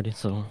bullets already,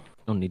 so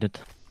don't need it.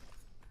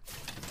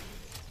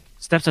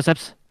 Steps.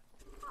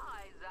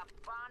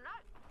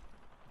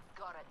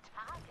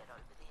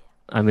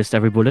 I missed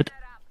every bullet.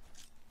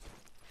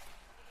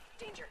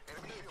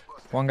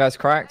 One guy's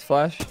cracked.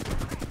 Flash.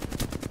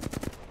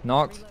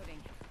 Knocked. Reloading.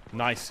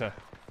 Nice.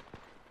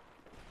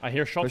 I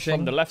hear shots Pushing.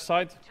 from the left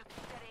side.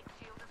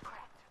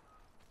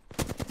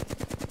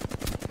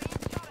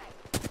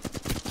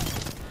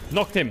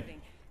 Knocked him.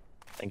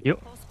 Thank you.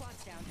 Whole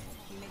squad's down.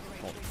 You made the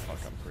Oh right choice. fuck,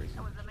 I'm crazy.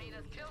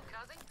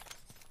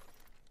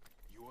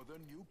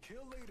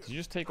 Did you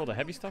just take all the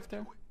heavy stuff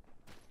there?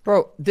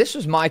 Bro, this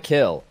was my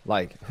kill.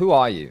 Like, who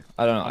are you?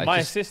 I don't know. My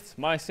assist.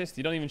 My assist.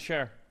 You don't even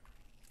share.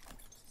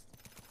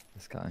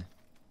 This guy.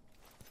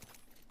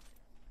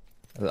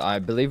 I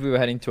believe we were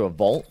heading to a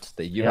vault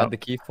that you Yeah. had the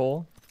key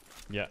for.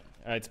 Yeah,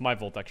 it's my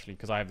vault actually,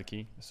 because I have the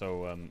key.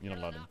 So you're not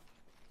allowed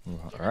in.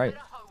 All right.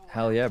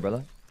 Hell yeah,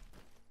 brother.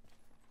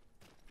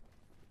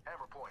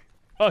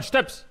 Oh,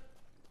 steps.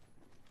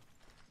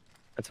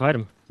 Let's fight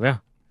him. Where?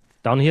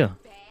 Down here.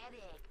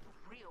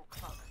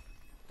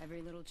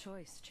 Every little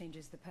choice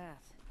changes the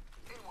path.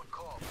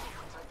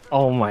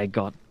 Oh my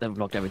god, that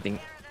blocked everything.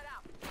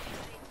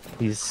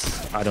 He's...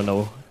 I don't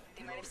know.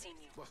 They might have seen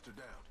you.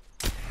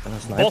 A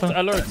Bot sniper?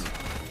 alert.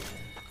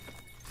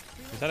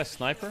 Is that a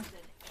sniper?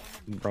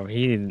 Bro,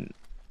 he...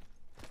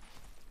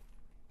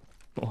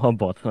 Or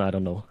bot, I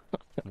don't know.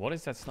 What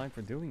is that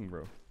sniper doing,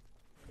 bro?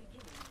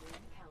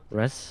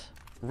 Res?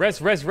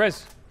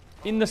 Res.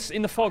 In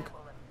the fog.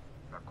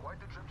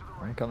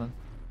 I'm coming.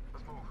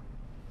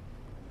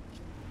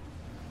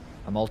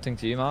 I'm ulting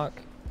to you, Marc.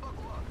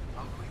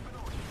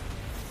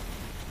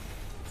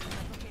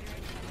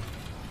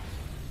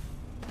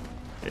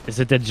 Is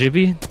it that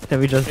Jibby that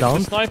we just It's a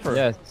downed? sniper.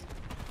 Yes.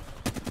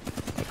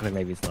 Okay,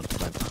 maybe it's not a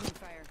sniper. Opening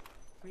fire.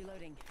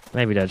 Reloading.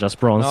 Maybe they're just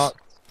bronze. Knocked.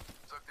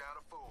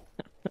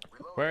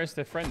 Where is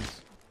the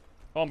friends?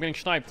 Oh, I'm getting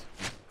sniped.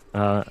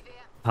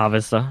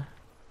 Harvester.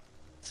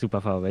 Super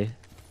far away.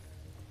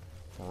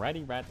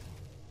 Ratty rat.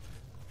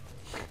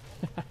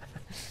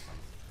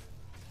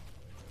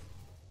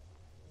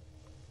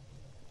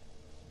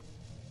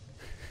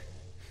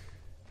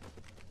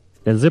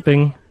 They're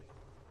zipping.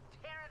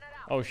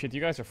 Oh shit,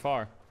 you guys are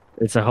far.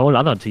 It's a whole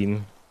other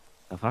team.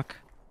 The fuck?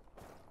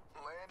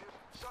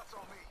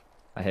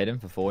 I hit him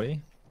for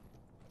 40.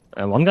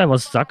 One guy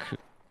was stuck.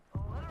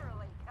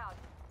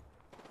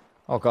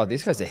 Oh god,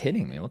 these guys are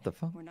hitting me. What the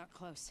fuck? We're not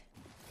close.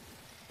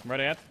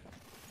 Ready at?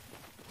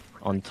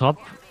 On top.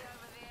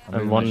 I'm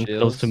And moving my one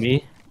close to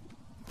shields.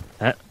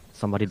 me.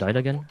 Somebody died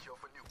again.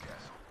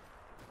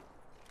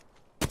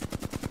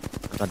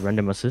 I got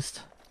random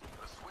assist.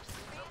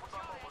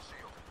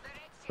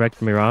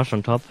 Cracked Mirage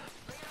on top.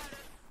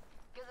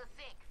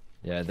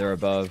 Yeah, they're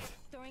above.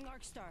 Throwing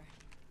arc star.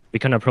 We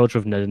can approach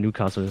with the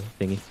Newcastle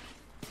thingy.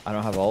 I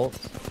don't have ult.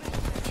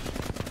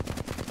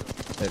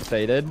 They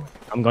faded.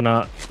 I'm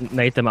gonna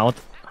nade them out.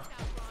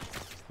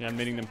 Yeah, I'm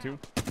nading them too.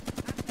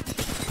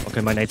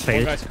 Okay, my nade One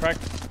failed. guy's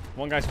cracked.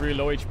 One guy's really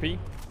low HP.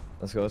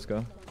 Let's go, let's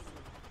go.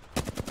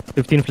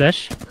 15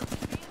 flash.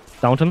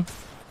 Downed him.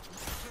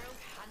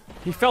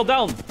 He fell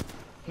down.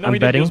 No, I'm he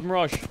didn't betting. use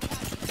Mirage.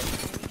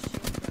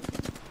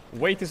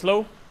 Weight is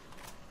low.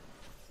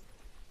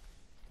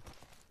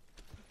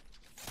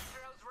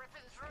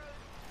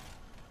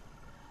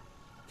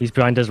 He's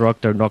behind this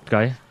rock, the knocked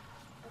guy.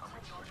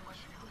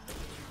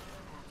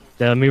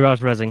 The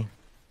Mirage rezzing.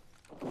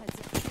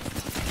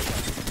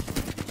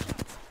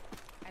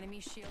 Enemy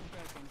shield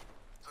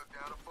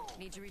broken.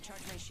 Need to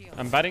recharge my shield.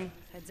 I'm batting.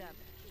 Heads up.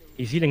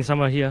 He's healing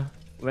somewhere here.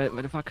 Where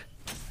the fuck?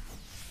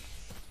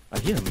 I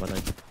hear him, but I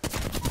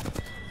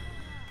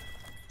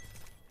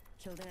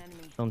Killed an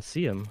enemy. don't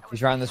see him.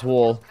 He's around this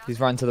wall. He's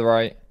run to the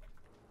right.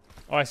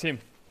 Oh, I see him.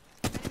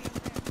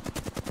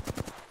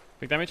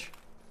 Big damage.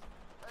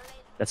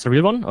 That's the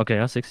real one? Okay,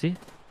 yeah, 60.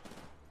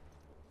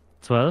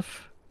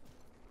 12.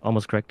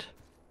 Almost cracked.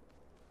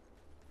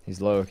 He's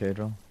low,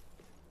 Caedrel.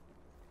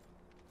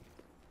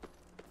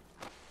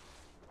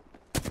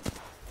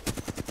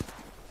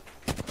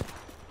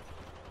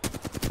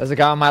 There's a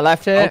guy on my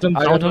left here. Found him,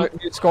 I found don't know. him.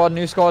 New squad,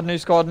 new squad, new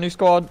squad, new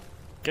squad.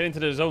 Get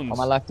into the zones. On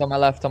my left, on my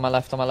left, on my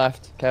left, on my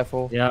left.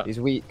 Careful. Yeah. He's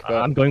weak, but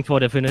I'm going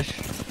for the finish,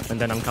 and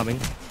then I'm coming.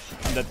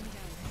 I'm dead.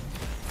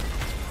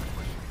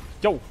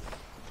 Yo!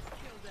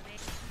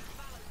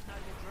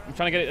 I'm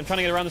trying to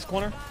get around this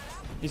corner.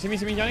 You see me,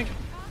 Janek?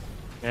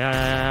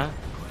 Yeah.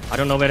 I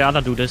don't know where the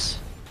other dude is.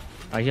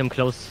 I hear him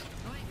close.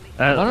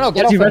 No,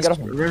 get off him, get off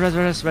him.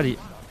 Rest, ready.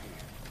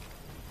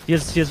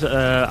 Here's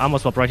armor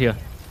swap right here.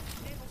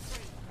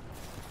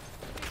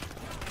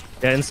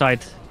 They're inside.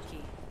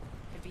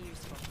 Could be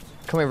useful.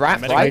 Can we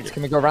wrap, Medic. right?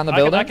 Can we go around the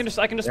building? I can just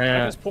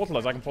Yeah. portal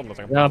us. I can portal us.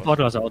 Yeah,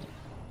 portal us out.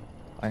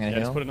 I'm gonna Yeah,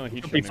 just heal. put another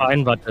heat Should be shield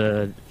in. fine, but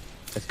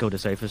let's go the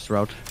safest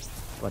route.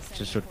 But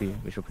we should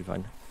be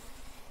fine.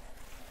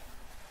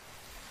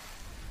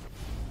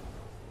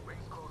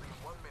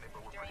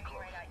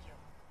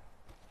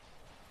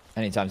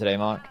 Anytime today,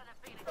 Mark.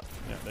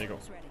 Yeah, there you go.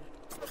 It's ready.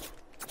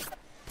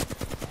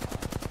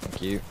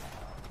 Thank you.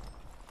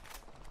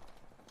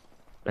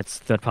 Let's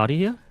third party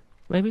here,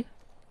 maybe.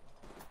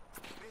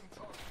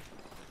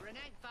 Grenade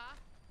fire.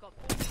 Got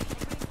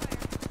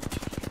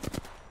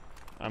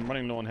I'm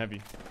running low on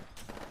heavy.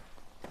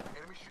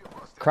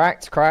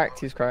 Cracked.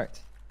 He's cracked.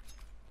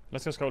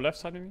 Let's just go left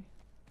side maybe.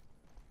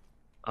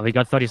 We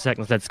got 30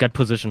 seconds. Let's get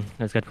position.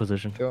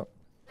 Sure.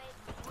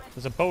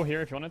 There's a bow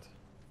here if you want it.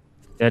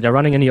 Yeah, they're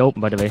running in the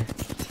open, by the way.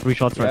 3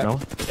 shots right now.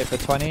 Hit for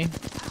 20.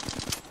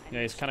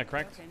 Yeah, he's kind of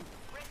cracked.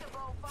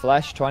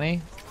 Flash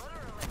 20.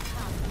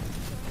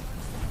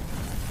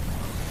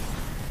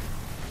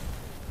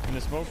 In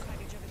the smoke.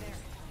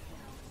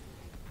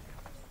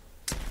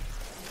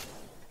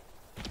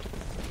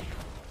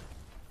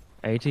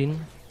 18.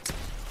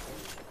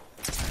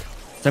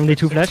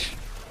 72 flash.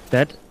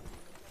 Dead.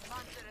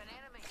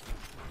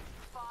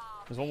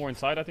 There's one more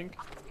inside, I think.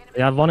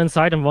 Yeah, one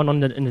inside and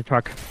one in the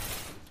truck.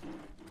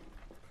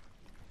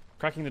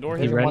 Cracking the door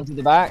He here. ran. One to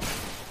the back.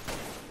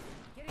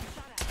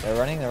 They're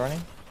running. Oh my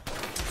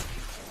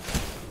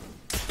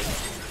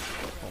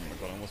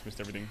god, I almost missed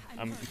everything.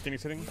 I'm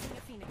Phoenix hitting.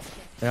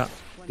 Yeah.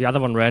 The other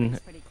one ran.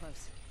 pretty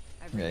close.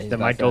 Yeah, he's They back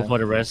might go there. for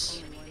the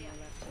rest. Only one more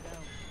left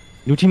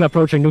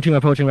to go. New team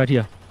approaching right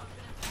here.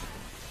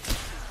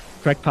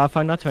 Cracked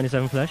Pathfinder,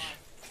 27 flash.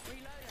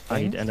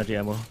 I need energy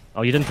ammo.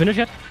 Oh, you didn't finish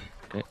yet?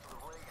 Okay.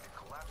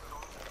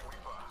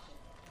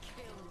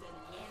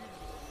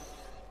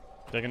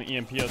 They're gonna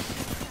EMP us.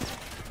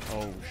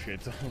 Oh shit.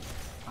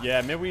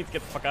 Yeah, maybe we need to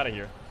get the fuck out of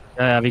here.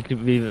 Yeah,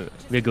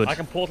 we're good. I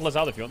can portal us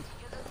out if you want.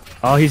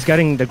 Oh, he's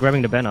grabbing the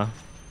banner.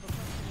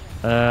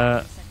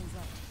 We're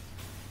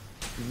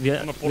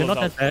gonna pull not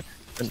us that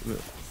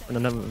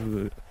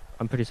bad.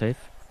 I'm pretty safe.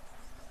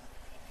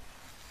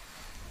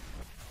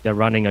 They're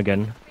running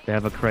again. They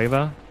have a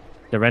Craver.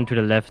 They ran to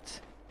the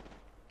left.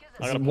 I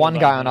There's gotta one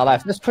pull guy back. on our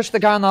left. Let's push the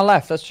guy on our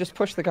left. Let's just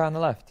push the guy on the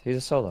left. He's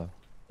a solo.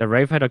 The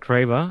Rave had a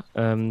Craver.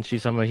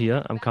 She's somewhere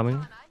here. I'm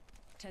coming.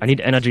 I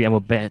need energy ammo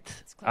bad.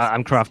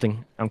 I'm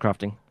crafting.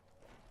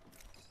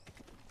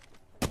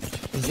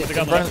 Is There's it a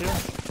guy on the left in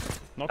front? here.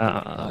 Knocked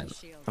him.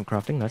 Shield. I'm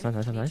crafting. Nice.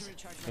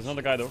 There's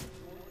another guy though.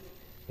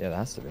 Yeah, there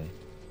has to be.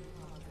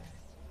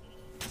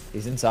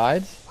 He's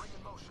inside.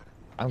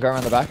 I'm going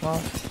around the back,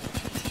 Mark.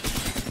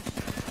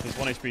 He's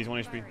 1 HP, he's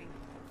 1 HP.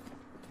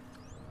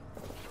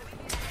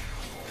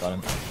 Got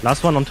him.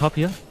 Last one on top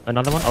here.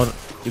 Another one. Oh,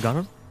 you got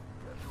him?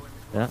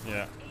 Yeah.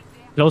 Yeah.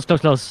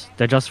 Close.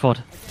 They just fought.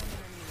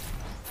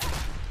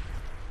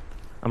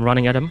 I'm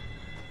running at him.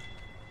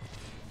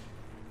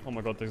 Oh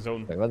my god, the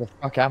zone. Wait, where the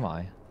fuck am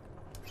I?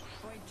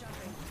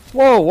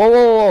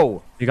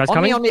 Whoa! You guys On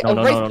coming? me, on me. No,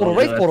 no, Wraith no, no, portal, no,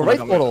 Wraith that's portal, not Wraith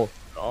coming. portal.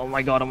 Oh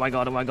my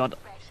god.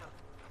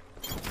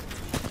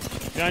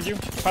 Behind you,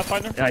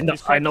 Pathfinder. Yeah, He's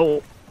I cracked.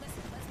 know.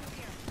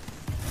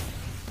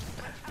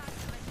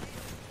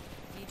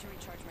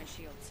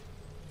 shields.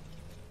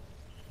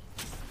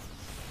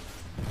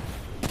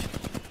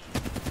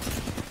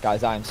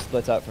 Guys, I am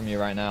split up from you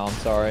right now. I'm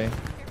sorry.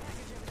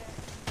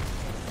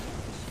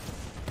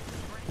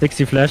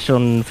 60 flash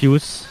on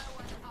Fuse.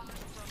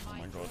 Oh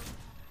my god.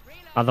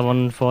 Other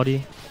one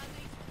 40.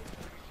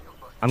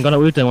 I'm gonna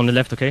ult them on the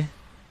left, okay?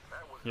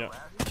 Yeah.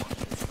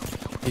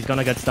 He's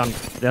gonna get stunned.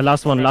 There,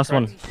 last one, last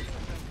one.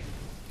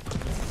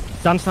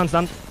 Stunned, stunned,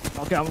 stunned.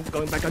 Okay, I'm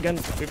going back again.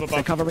 People They're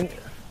back. covering.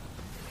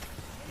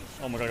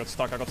 Oh my god, I got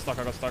stuck, I got stuck,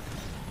 I got stuck.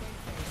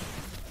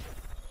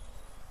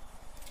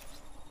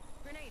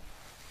 Grenade.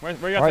 Where you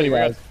Where at, are Teddy? you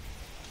Where you guys?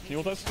 at? Can you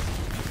ult us?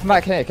 Come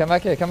back here, come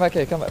back here, come back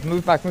here, come back.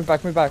 Move back, move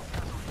back, move back.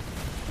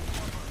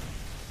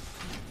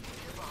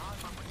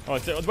 Oh,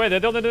 wait,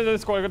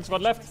 there's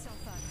squad left.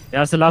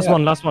 Yeah, it's the last Yeah.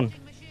 one, last one.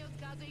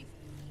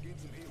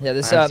 Yeah,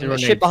 there's I have zero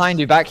shit nades. behind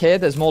you back here.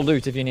 There's more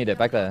loot if you need it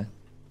back there.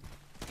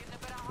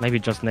 Maybe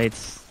just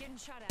nades. Getting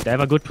shot at. They have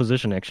a good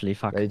position actually,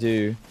 fuck. They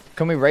do.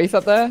 Can we wraith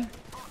up there?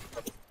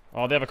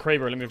 Oh, they have a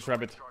Kraber, let me just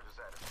grab it.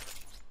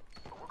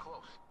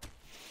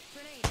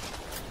 Grenade.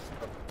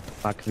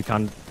 Fuck, we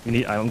can't. We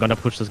need. I'm gonna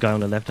push this guy on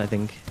the left, I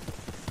think.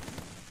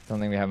 Don't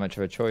think we have much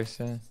of a choice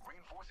here.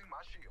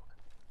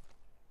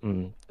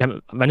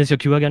 When is your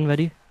Q again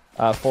ready?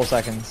 4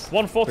 seconds.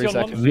 140 on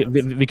 3 one.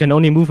 seconds. We can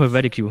only move with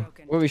ready Q.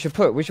 Broken. Wait, we should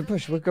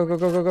push. Go, go, go,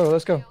 go, go.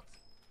 Let's go.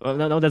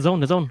 No, the zone,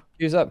 the zone.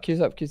 Queues up, queues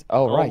up, queues.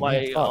 Oh,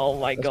 right. yeah, fuck. oh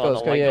my Let's god, go,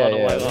 let's oh go. my Yeah, god,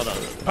 yeah, oh my yeah.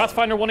 god.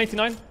 Pathfinder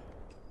 189.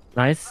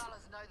 Nice.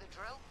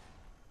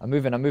 I'm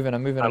moving, I'm moving,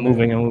 I'm moving. I'm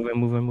moving,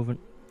 I'm moving.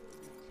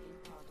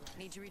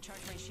 Need to recharge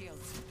my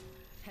shields.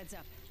 Heads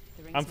up.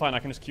 The ring's I'm fine, I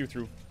can just queue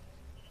through.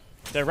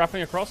 They're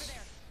wrapping across.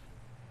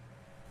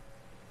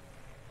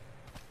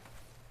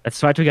 Let's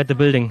try to get the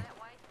building.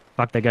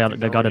 Fuck, they got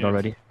it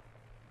already.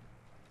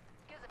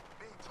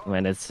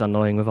 Man, it's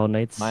annoying without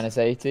nades. Minus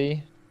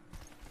 80.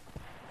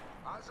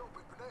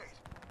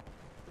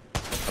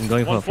 I'm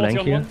going for a 140 flank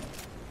on here. one.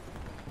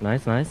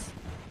 Nice, nice.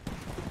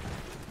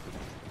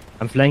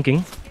 I'm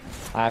flanking.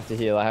 I have to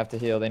heal, I have to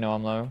heal. They know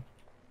I'm low.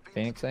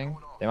 Phoenixing.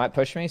 They might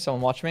push me.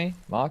 Someone watch me.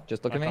 Mark,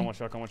 just look I at can't me. watch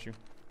you, I can't watch you.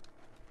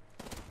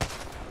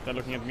 They're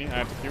looking at me, I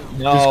have to queue.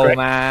 No, great.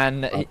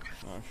 man. Oh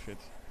shit.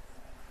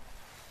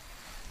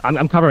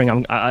 I'm covering.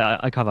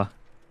 I cover.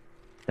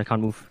 They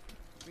can't move.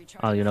 recharge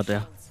Oh, you're my not there.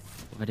 shields.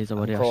 Ready's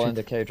over I'm there. crawling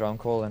to Shit. Caedrel. I'm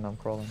crawling, I'm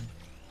crawling.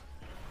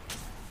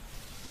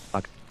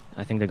 Fuck.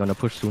 I think they're gonna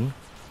push soon.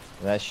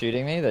 They're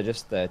shooting me.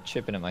 They're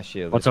chipping at my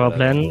shield. What's That's our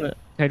what I do. plan,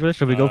 Caedrel?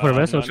 Should we go for the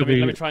rest or No, should let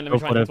we me try and go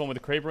hit for the... one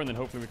with the Kraber and then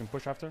hopefully we can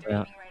push after.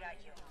 Yeah.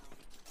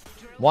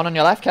 One on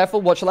your left.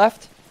 Careful. Watch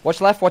left. Watch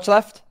left. Watch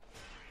left.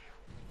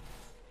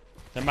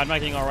 They're mad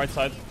magging our right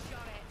side.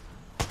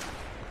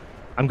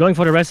 I'm going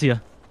for the rest here.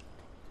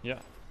 Yeah.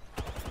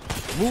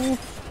 Move.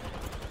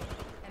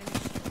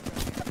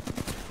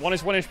 One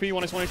is 1 HP,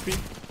 one is 1 HP. Recharging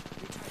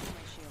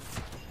my shields.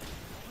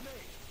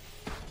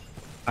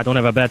 I don't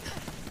have a bed.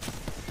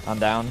 I'm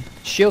down.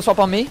 Shield swap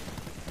on me.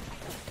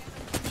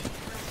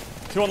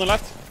 2 on the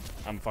left.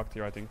 I'm fucked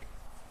here, I think.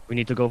 We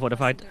need to go for the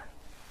fight.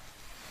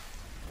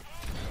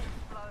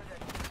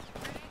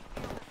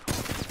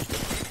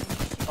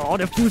 Oh,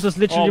 the fuse is Oh,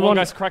 literally one one.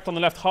 guy's cracked on the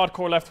left.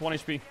 Hardcore left, 1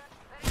 HP.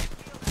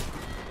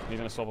 He's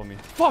gonna swap on me.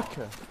 Fuck!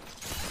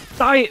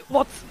 Die!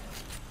 What?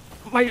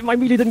 My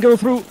melee didn't go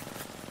through.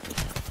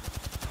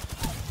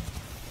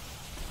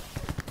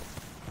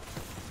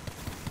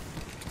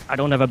 I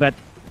don't have a bed.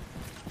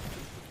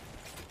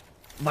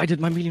 Why did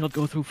my melee not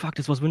go through? Fuck,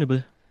 this was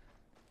winnable.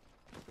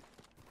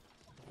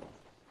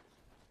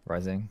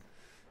 Rising.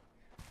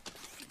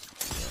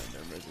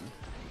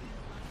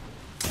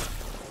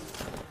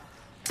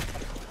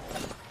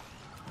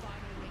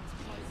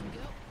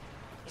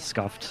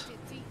 Scuffed.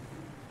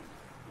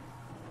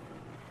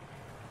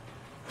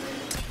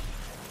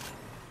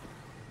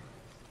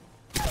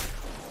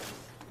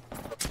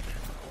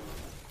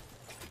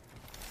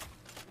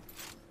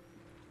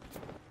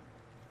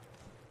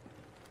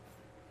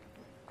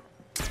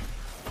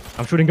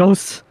 I'm shooting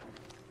ghosts.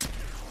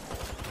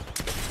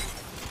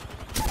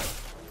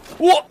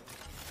 What?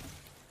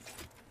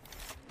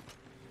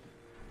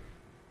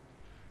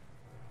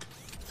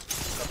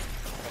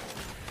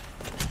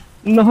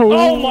 No.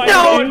 Oh my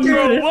god,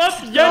 bro! What?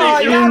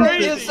 Janek, you're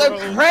crazy, so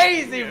bro.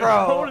 crazy,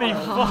 bro. Holy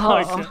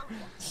fuck!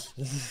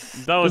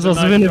 That was This was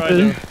a nice try winnable.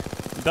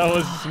 there. That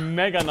was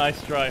mega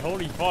nice try.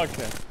 Holy fuck!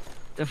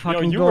 The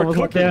fucking you door were was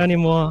not cooking. there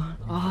anymore.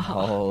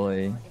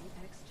 Holy.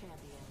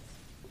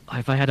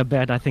 If I had a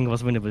bed, I think it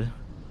was winnable.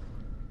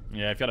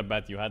 Yeah, if you had a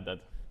bet, you had that.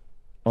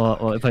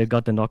 Or if I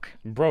got the knock.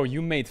 Bro,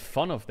 you made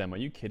fun of them. Are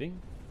you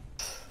kidding?